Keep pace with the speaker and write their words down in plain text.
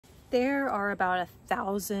There are about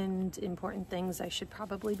 1,000 important things I should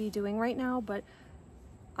probably be doing right now, but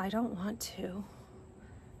I don't want to.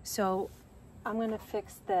 So I'm gonna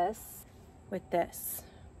fix this with this.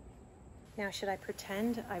 Now, should I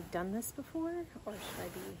pretend I've done this before, or should I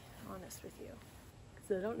be honest with you?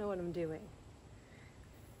 Because I don't know what I'm doing.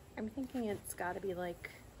 I'm thinking it's gotta be like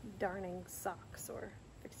darning socks or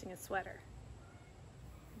fixing a sweater.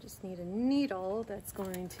 I just need a needle that's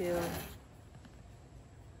going to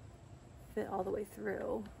fit all the way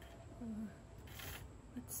through.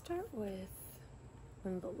 Let's start with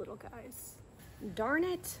one of the little guys. Darn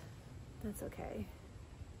it! That's okay.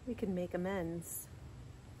 We can make amends.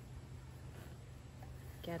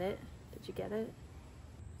 Get it? Did you get it?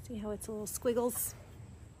 See how it's little squiggles?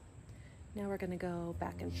 Now we're gonna go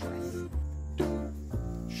back and forth.